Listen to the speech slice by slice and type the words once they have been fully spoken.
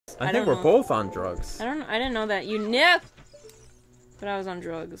I think we're both on drugs. I didn't know that. You knew! But I was on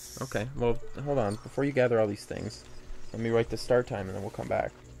drugs. Okay, well, hold on. Before you gather all these things, let me write the start time and then we'll come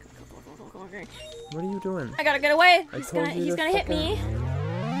back. What are you doing? I gotta get away! He's gonna hit me!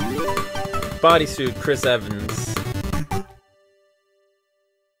 Bodysuit, Chris Evans.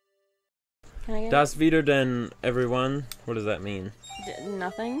 Can I get Das Wiedersehen, everyone. What does that mean?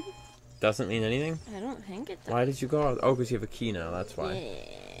 Nothing. Doesn't mean anything? I don't think it does. Why did you go out? Oh, because you have a key now, that's why.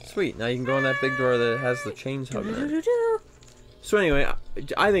 Yeah. Sweet, now you can go in that big door that has the chains hub in it. So anyway,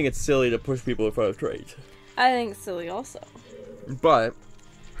 I think it's silly to push people in front of trains. I think it's silly also. But...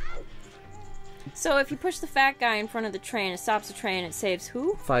 So if you push the fat guy in front of the train, it stops the train, it saves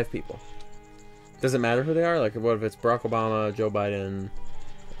who? 5 people. Does it matter who they are? Like, what if it's Barack Obama, Joe Biden...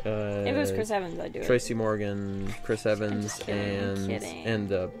 if it was Chris Evans, I'd do it. Tracy Morgan, Chris Evans, kidding.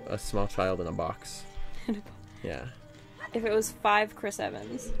 and a small child in a box. Yeah. If it was 5 Chris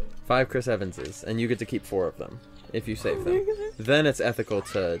Evans. 5 Chris Evanses, and you get to keep 4 of them if you save them. Then it's ethical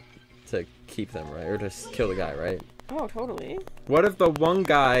to keep them, right? Or to kill the guy, right? Oh, totally. What if the one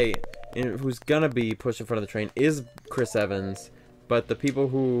guy who's gonna be pushed in front of the train is Chris Evans, but the people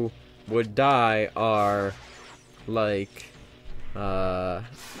who would die are like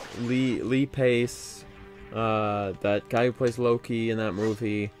Lee Pace, that guy who plays Loki in that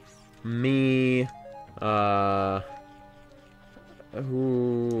movie, me,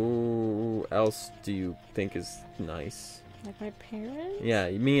 who else do you think is nice? Like my parents? Yeah,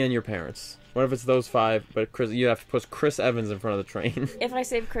 me and your parents. What if it's those 5, but you have to push Chris Evans in front of the train? If I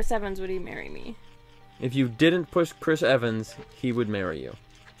saved Chris Evans, would he marry me? If you didn't push Chris Evans, he would marry you.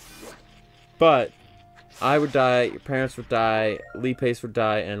 But I would die, your parents would die, Lee Pace would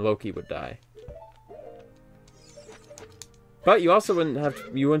die, and Loki would die. But you also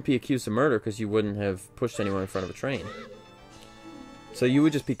wouldn't be accused of murder because you wouldn't have pushed anyone in front of a train. So you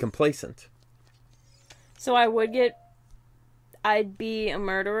would just be complacent. So I'd be a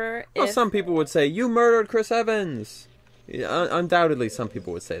murderer if... Well, some people would say, you murdered Chris Evans! Yeah, undoubtedly, some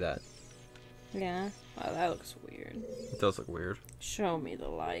people would say that. Yeah. Wow, that looks weird. It does look weird. Show me the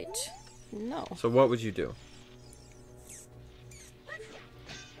light. No. So what would you do?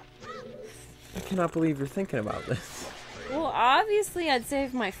 I cannot believe you're thinking about this. Well, obviously I'd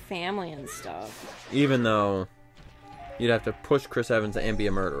save my family and stuff. Even though you'd have to push Chris Evans and be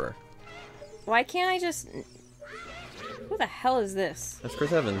a murderer. Why can't I just... Who the hell is this? That's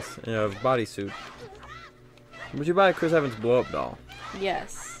Chris Evans in a bodysuit. Would you buy a Chris Evans blow-up doll?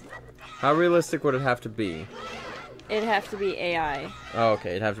 Yes. How realistic would it have to be? It'd have to be AI. Oh,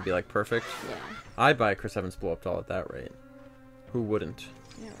 okay. It'd have to be, like, perfect? Yeah. I'd buy a Chris Evans blow-up doll at that rate. Who wouldn't?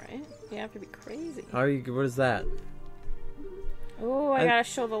 Yeah, right? You have to be crazy. How are you... What is that? Oh, I gotta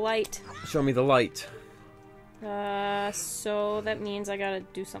show the light. Show me the light. So that means I gotta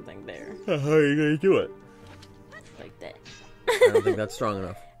do something there. How are you gonna do it? Like that. I don't think that's strong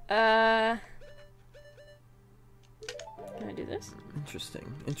enough. Can I do this?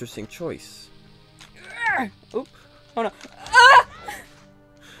 Interesting. Interesting choice. Oop. Oh no.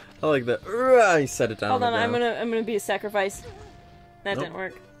 I like that. I set it down. Hold on, I'm gonna be a sacrifice. That Nope. didn't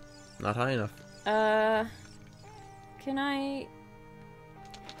work. Not high enough. Can I...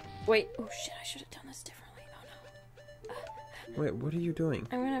 Wait. Oh shit, I should have done this differently. Oh no. Wait, what are you doing?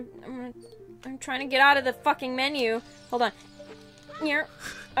 I'm trying to get out of the fucking menu. Hold on. Here.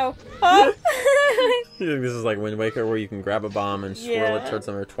 Oh. Oh. You think this is like Wind Waker where you can grab a bomb and swirl it towards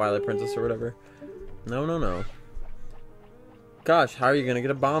some or Twilight Princess or whatever? No, no, no. Gosh, how are you gonna get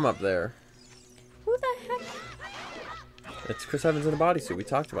a bomb up there? Who the heck? It's Chris Evans in a bodysuit. We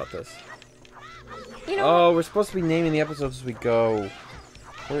talked about this. You know Oh, we're supposed to be naming the episodes as we go.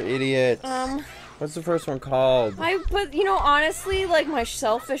 We're idiots. What's the first one called? But you know, honestly, like my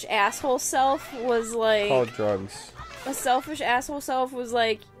selfish asshole self was like... Called Drugs. A selfish asshole self was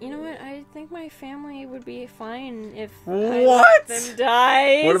like, you know what? I think my family would be fine if I let them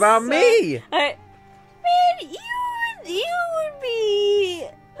die. What about me? Man, you would be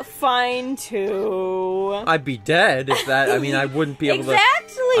fine too. I'd be dead if that. I mean, I wouldn't be able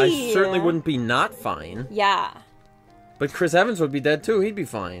exactly. to. I certainly wouldn't be not fine. Yeah. But Chris Evans would be dead too. He'd be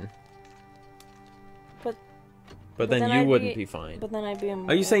fine. But then you wouldn't be fine. But then I'd be.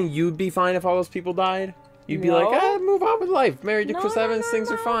 Are you saying you'd be fine if all those people died? You'd be like, move on with life. Married to Chris Evans, things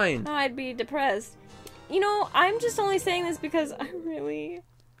are fine. No, I'd be depressed. You know, I'm just only saying this because I really...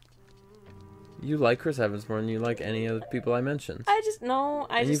 You like Chris Evans more than you like any of the people I mentioned.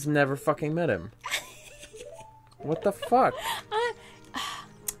 And you've never fucking met him. What the fuck?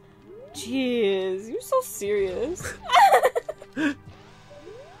 Jeez, you're so serious.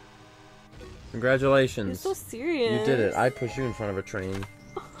 Congratulations. You're so serious. You did it. I pushed you in front of a train.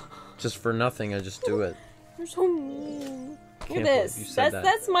 Just for nothing, I just do it. You're so mean. Look at Can't this. believe you said that.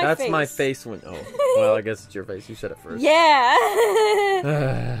 That's my face. That's my face when... Oh, well, I guess it's your face. You said it first.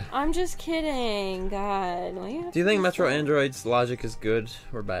 Yeah. I'm just kidding. God. Do you think Metro Android's logic is good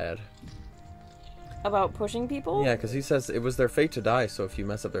or bad? About pushing people? Yeah, because he says it was their fate to die, so if you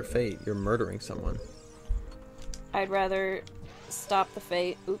mess up their fate, you're murdering someone. I'd rather stop the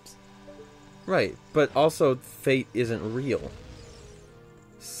fate. Oops. Right, but also fate isn't real.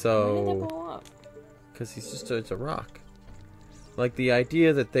 So... Why did that blow up? Because it's a rock. Like, the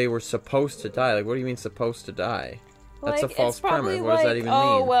idea that they were supposed to die, like, what do you mean supposed to die? That's like, a false premise. What does that even mean?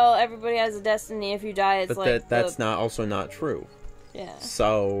 Oh, well, everybody has a destiny. If you die, it's but like that's also not true. Yeah.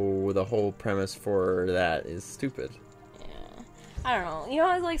 So, the whole premise for that is stupid. Yeah. I don't know. You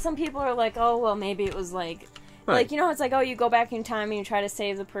know, like, some people are like, oh, well, maybe it was like... Right. Like, you know, it's like, oh, you go back in time and you try to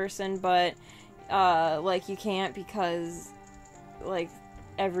save the person, but, like, you can't because, like,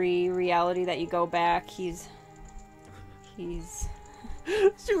 every reality that you go back, he's...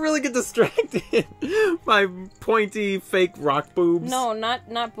 Did you really get distracted by pointy fake rock boobs? No,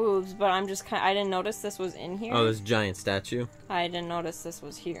 not boobs, but I'm just I didn't notice this was in here. Oh, this giant statue? I didn't notice this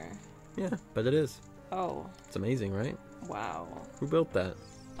was here. Yeah, but it is. Oh. It's amazing, right? Wow. Who built that?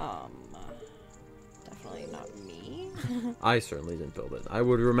 Definitely not me. I certainly didn't build it. I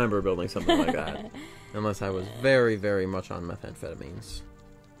would remember building something like that. Unless I was very, very much on methamphetamines.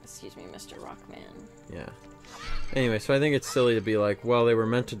 Excuse me, Mr. Rockman. Yeah. Anyway, so I think it's silly to be like, well, they were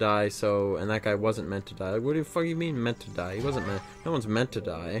meant to die, so... And that guy wasn't meant to die. Like, what the fuck do you mean meant to die? He wasn't meant... No one's meant to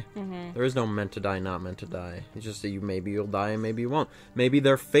die. Mm-hmm. There is no meant to die, not meant to die. It's just that maybe you'll die and maybe you won't. Maybe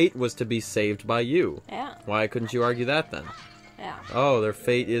their fate was to be saved by you. Yeah. Why couldn't you argue that then? Yeah. Oh, their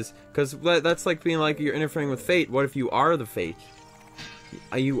fate is... Because that's like being like you're interfering with fate. What if you are the fate?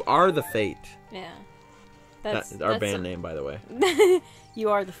 You are the fate. Yeah. That's our band name, by the way.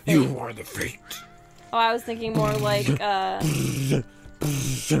 You are the fate. You are the fate. Oh, I was thinking more like, You are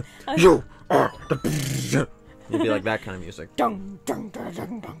the... It'd be like that kind of music. Dung, dung, dung,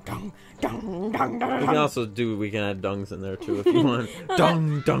 dung, dung, dung, dung, dung, dung. We can also we can add dungs in there too if you want.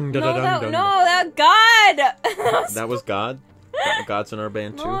 Dung, dung, dung, dung, dung. No, that God! That was God? God's in our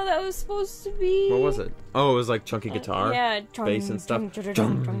band too? No, that was supposed to be... What was it? Oh, it was like chunky guitar? Yeah. Bass and stuff? Dung,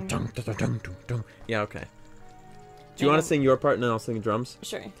 dung, dung, dung, dung, dung. Yeah, okay. Do you want to sing your part and then I'll sing drums?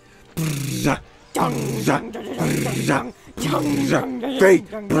 Sure. Why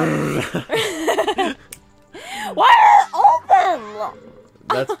are it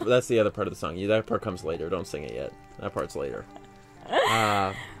open? That's the other part of the song. That part comes later. Don't sing it yet. That part's later. So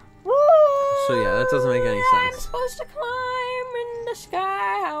yeah, that doesn't make any sense. I'm supposed to climb in the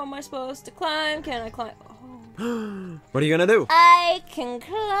sky. How am I supposed to climb? Can I climb? Oh. What are you gonna do? I can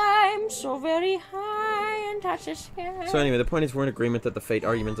climb so very high and touch the sky. So anyway, the point is we're in agreement that the fate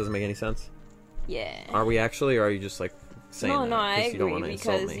argument doesn't make any sense? Yeah. Are we actually, or are you just like saying that? No, I you don't agree want to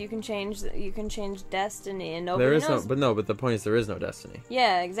insult because me? you can change destiny and nobody There is knows. but the point is there is no destiny.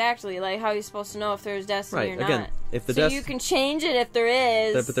 Yeah, exactly. Like how are you supposed to know if there's destiny Right. or Again, not? if the so you can change it if there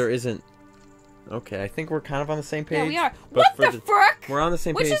is. But there isn't. Okay, I think we're kind of on the same page. Yeah, we are. But What the frick? We're on the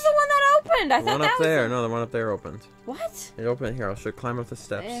same Which page. is the one that opened? I The thought one that up was there. the... No, the one up there opened. What? It opened here. I'll show. Climb up the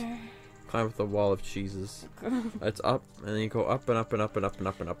steps. There. Climb up the wall of cheeses. It's up, and then you go up and up and up and up and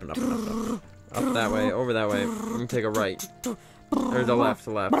up and up and up and up and up. Up that way, over that way. You can take a right. Or the left,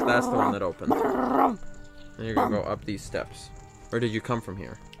 That's the one that opened. And you're gonna go up these steps. Or did you come from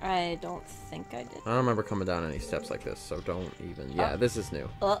here? I don't think I did. I don't remember coming down any steps like this, so don't even. Yeah, this is new.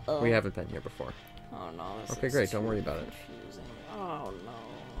 Uh-oh. We haven't been here before. Oh no. This Okay, is great. Don't worry about it. confusing. Oh no.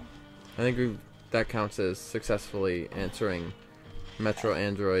 I think that counts as successfully answering Metro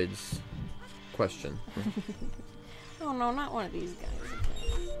Android's question. Oh no, not one of these guys.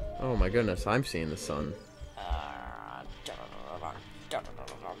 Oh my goodness, I'm seeing the sun.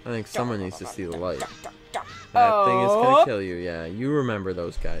 I think someone needs to see the light. That thing is gonna kill you, yeah. You remember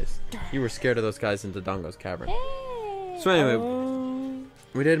those guys. You were scared of those guys in Dodongo's cavern. So anyway,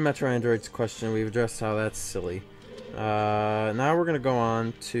 we did Metro Android's question. We've addressed how that's silly. Now we're gonna go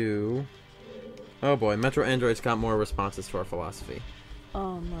on to... Oh boy, Metro Android's got more responses to our philosophy.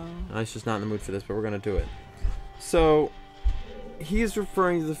 Oh no. I was just not in the mood for this, but we're gonna do it. So, he's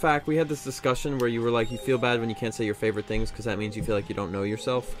referring to the fact we had this discussion where you were like, you feel bad when you can't say your favorite things because that means you feel like you don't know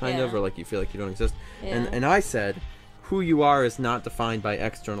yourself, kind of, or like you feel like you don't exist. Yeah. And I said, who you are is not defined by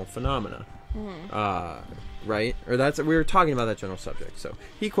external phenomena. Right? Or we were talking about that general subject. So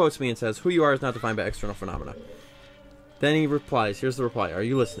he quotes me and says, who you are is not defined by external phenomena. Then he replies, here's the reply. Are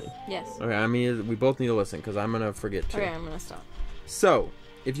you listening? Yes. Okay, I mean, we both need to listen because I'm going to forget too. Okay, I'm gonna stop. So,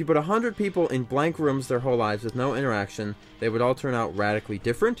 If you put 100 people in blank rooms their whole lives with no interaction, they would all turn out radically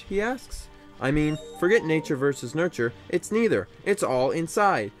different, he asks. I mean, forget nature versus nurture, it's neither. It's all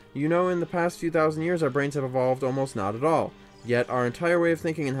inside. You know, in the past few thousand years, our brains have evolved almost not at all. Yet, our entire way of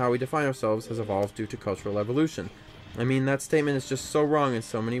thinking and how we define ourselves has evolved due to cultural evolution. I mean, that statement is just so wrong in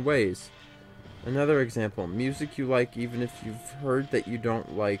so many ways. Another example, music you like even if you've heard that you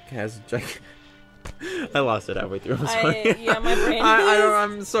don't like has I lost it halfway through, I'm sorry. Yeah, my brain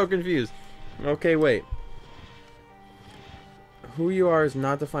I'm so confused. Okay, wait. Who you are is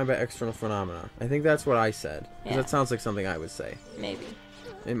not defined by external phenomena. I think that's what I said. Because that sounds like something I would say. Maybe.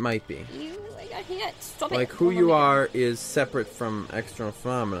 It might be. I can't stop it. Like, who you are is separate from external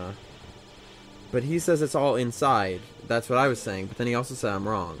phenomena. But he says it's all inside. That's what I was saying. But then he also said I'm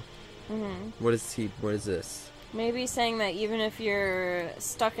wrong. Mm-hmm. What is this? Maybe saying that even if you're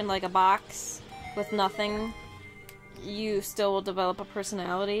stuck in, like, a box with nothing, you still will develop a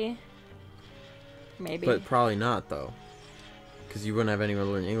personality. Maybe. But probably not, though. Because you wouldn't have anyone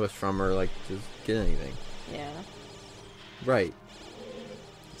to learn English from or, like, just get anything. Yeah. Right.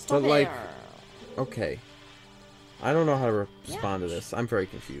 Stop but, like, there. okay. I don't know how to respond to this. I'm very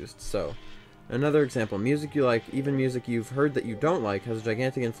confused. So, another example. Music you like, even music you've heard that you don't like, has a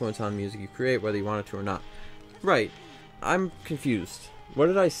gigantic influence on music you create, whether you want it to or not. Right. I'm confused. What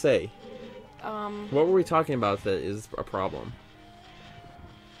did I say? What were we talking about that is a problem?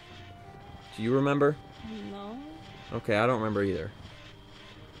 Do you remember? No. Okay, I don't remember either.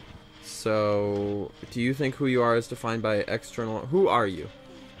 So, do you think who you are is defined by external... Who are you?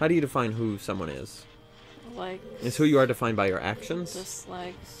 How do you define who someone is? Like... Is who you are defined by your actions?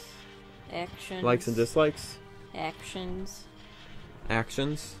 Dislikes. Actions. Likes and dislikes? Actions.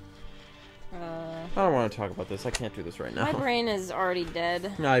 Actions? I don't want to talk about this. I can't do this right now. My brain is already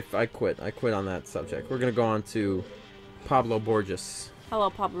dead. No, I quit. I quit on that subject. We're going to go on to Pablo Borges. Hello,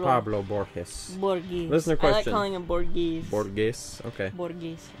 Pablo. Pablo Borges. Borges. Listen to question. I like calling him Borges. Borges? Okay.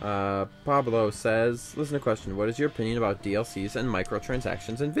 Borges. Pablo says, listen to question. What is your opinion about DLCs and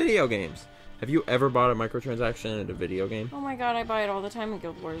microtransactions in video games? Have you ever bought a microtransaction in a video game? Oh my god, I buy it all the time in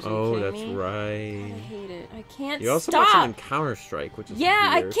Guild Wars. Oh, that's me? right. God, I hate it. I can't You also stop. bought some in Counter-Strike, which is weird.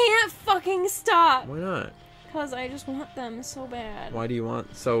 I can't fucking stop. Why not? Because I just want them so bad. Why do you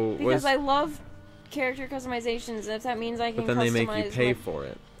want... So, because I love character customizations. If that means I can But then they make you pay for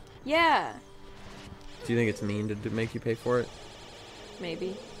it. Yeah. Do you think it's mean to make you pay for it?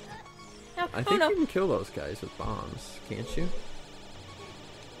 Maybe. No, I think you can kill those guys with bombs, can't you?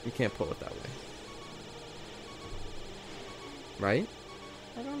 You can't pull it that way. Right?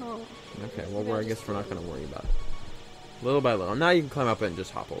 I don't know. Okay, well, I guess we're not going to worry about it. Little by little. Now you can climb up it and just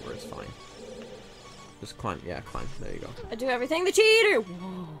hop over. It's fine. Just climb. Yeah, climb. There you go. I do everything the cheater!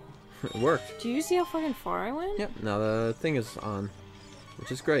 Whoa. It worked. Do you see how fucking far I went? Yep, now the thing is on,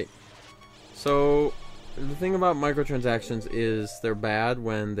 which is great. So, the thing about microtransactions is they're bad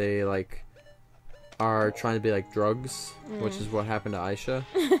when they, like, are trying to be like drugs, which is what happened to Aisha.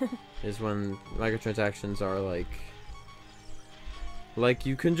 Is when microtransactions are like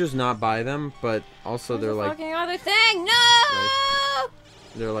you can just not buy them, but also they're like fucking other thing. No.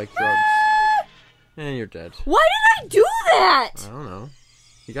 They're like drugs, and you're dead. Why did I do that? I don't know.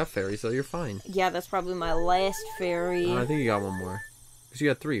 You got fairy, so you're fine. Yeah, that's probably my last fairy. I think you got one more, because you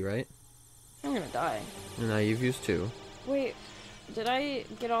got 3, right? I'm gonna die. And now you've used 2. Wait. Did I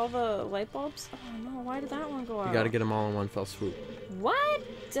get all the light bulbs? Oh no, why did that one go out? You gotta get them all in one fell swoop. What?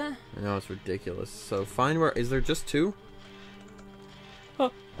 I know, it's ridiculous. So find where... Is there just 2? Huh.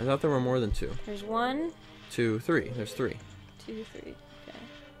 I thought there were more than 2. There's 1. 2, 3. There's 3. 2, 3. Okay.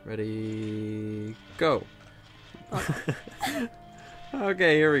 Ready... Go. Okay.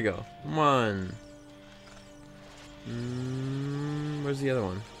 Okay, here we go. 1. Where's the other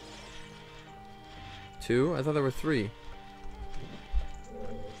one? 2? I thought there were 3.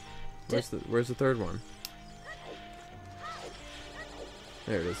 Where's the third one?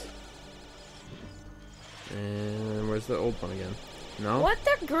 There it is. And where's the old one again? No? What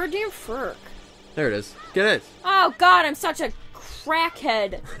the goddamn frick? There it is. Get it! Oh god, I'm such a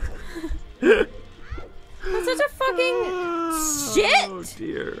crackhead. I'm such a fucking shit! Oh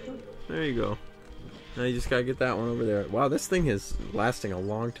dear. There you go. Now you just gotta get that one over there. Wow, this thing is lasting a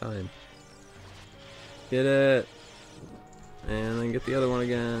long time. Get it. And then get the other one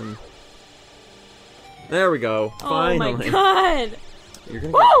again. There we go. Finally. Oh my god! You're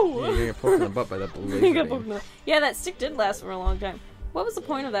gonna Woo! you're gonna get poked in the butt by that blue laser beam. Yeah, that stick did last for a long time. What was the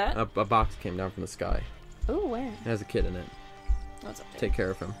point of that? A box came down from the sky. Ooh, where? It has a kid in it. What's up there? Take care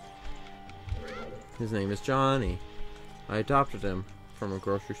of him. His name is Johnny. I adopted him from a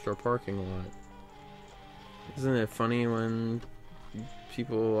grocery store parking lot. Isn't it funny when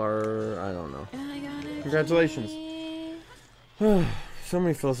People are... I don't know. I got it. Congratulations. So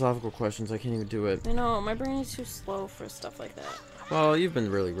many philosophical questions, I can't even do it. I know, my brain is too slow for stuff like that. Well, you've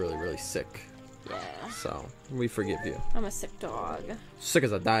been really, really, really sick. Yeah. So, we forgive you. I'm a sick dog. Sick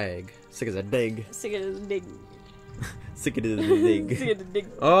as a dag. Sick as a dig. Sick as a dig. Sick as a dig. Sick as a dig.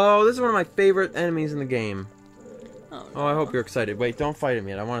 Oh, this is one of my favorite enemies in the game. Oh, Oh, I hope you're excited. Wait, don't fight him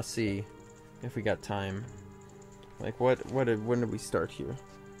yet. I want to see if we gon time. Like, when did we start here?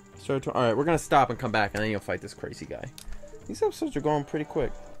 Alright, we're gonna stop and come back, and then you'll fight this crazy guy. These episodes are going pretty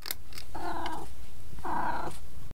quick.